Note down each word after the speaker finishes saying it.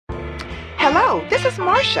Hello, this is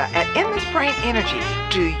Marcia at Endless Brain Energy.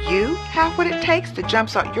 Do you have what it takes to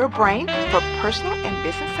jumpstart your brain for personal and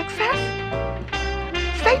business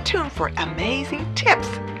success? Stay tuned for amazing tips.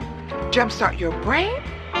 Jumpstart your brain,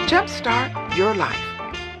 jumpstart your life.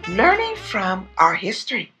 Learning from our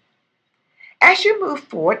history. As you move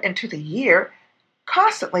forward into the year,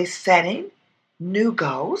 constantly setting new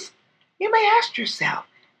goals, you may ask yourself,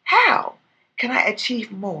 how can I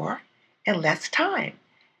achieve more in less time?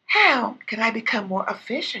 How can I become more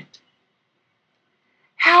efficient?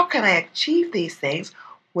 How can I achieve these things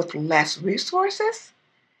with less resources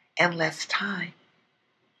and less time?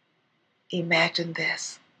 Imagine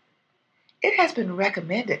this. It has been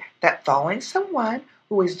recommended that following someone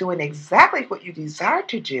who is doing exactly what you desire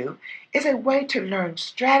to do is a way to learn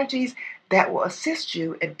strategies that will assist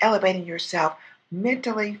you in elevating yourself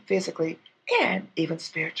mentally, physically, and even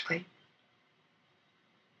spiritually.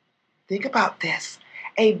 Think about this.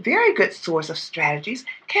 A very good source of strategies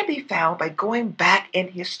can be found by going back in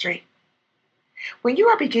history. When you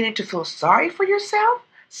are beginning to feel sorry for yourself,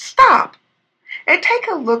 stop and take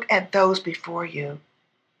a look at those before you.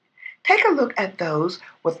 Take a look at those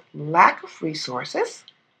with lack of resources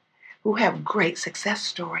who have great success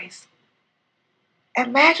stories.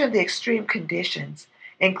 Imagine the extreme conditions,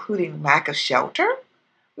 including lack of shelter,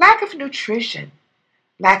 lack of nutrition,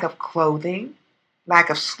 lack of clothing, lack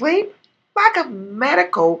of sleep, lack of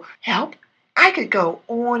medical help. I could go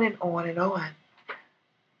on and on and on.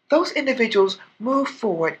 Those individuals move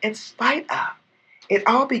forward in spite of. It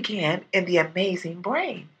all began in the amazing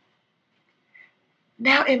brain.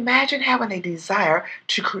 Now imagine having a desire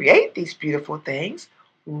to create these beautiful things,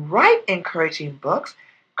 write encouraging books,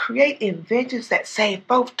 create inventions that save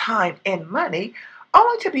both time and money,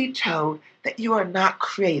 only to be told that you are not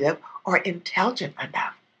creative or intelligent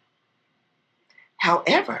enough.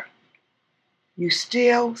 However, you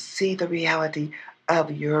still see the reality of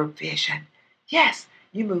your vision. Yes,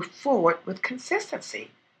 you move forward with consistency.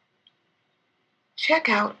 Check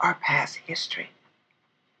out our past history.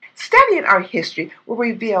 Studying our history will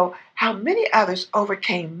reveal how many others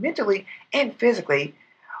overcame mentally and physically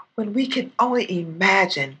when we can only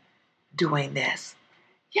imagine doing this.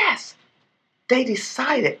 Yes, they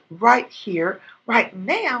decided right here, right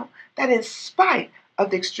now, that in spite of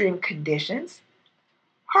the extreme conditions,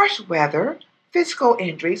 harsh weather, physical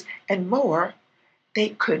injuries, and more, they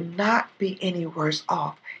could not be any worse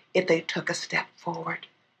off if they took a step forward.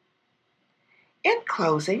 In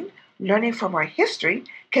closing, learning from our history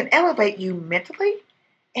can elevate you mentally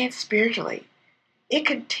and spiritually. It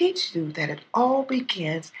can teach you that it all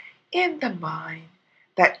begins in the mind,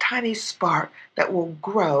 that tiny spark that will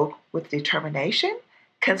grow with determination,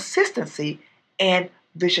 consistency, and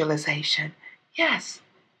visualization. Yes,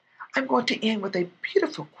 I'm going to end with a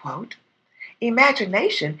beautiful quote.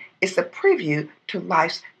 Imagination is the preview to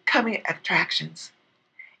life's coming attractions,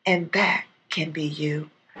 and that can be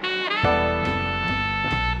you.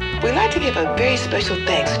 We'd like to give a very special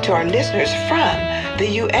thanks to our listeners from the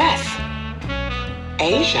U.S.,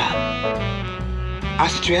 Asia,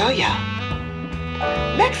 Australia,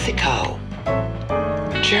 Mexico,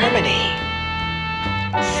 Germany,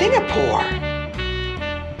 Singapore,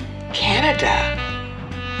 Canada,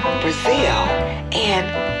 Brazil,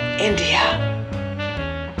 and India.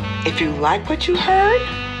 If you like what you heard,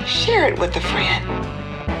 share it with a friend.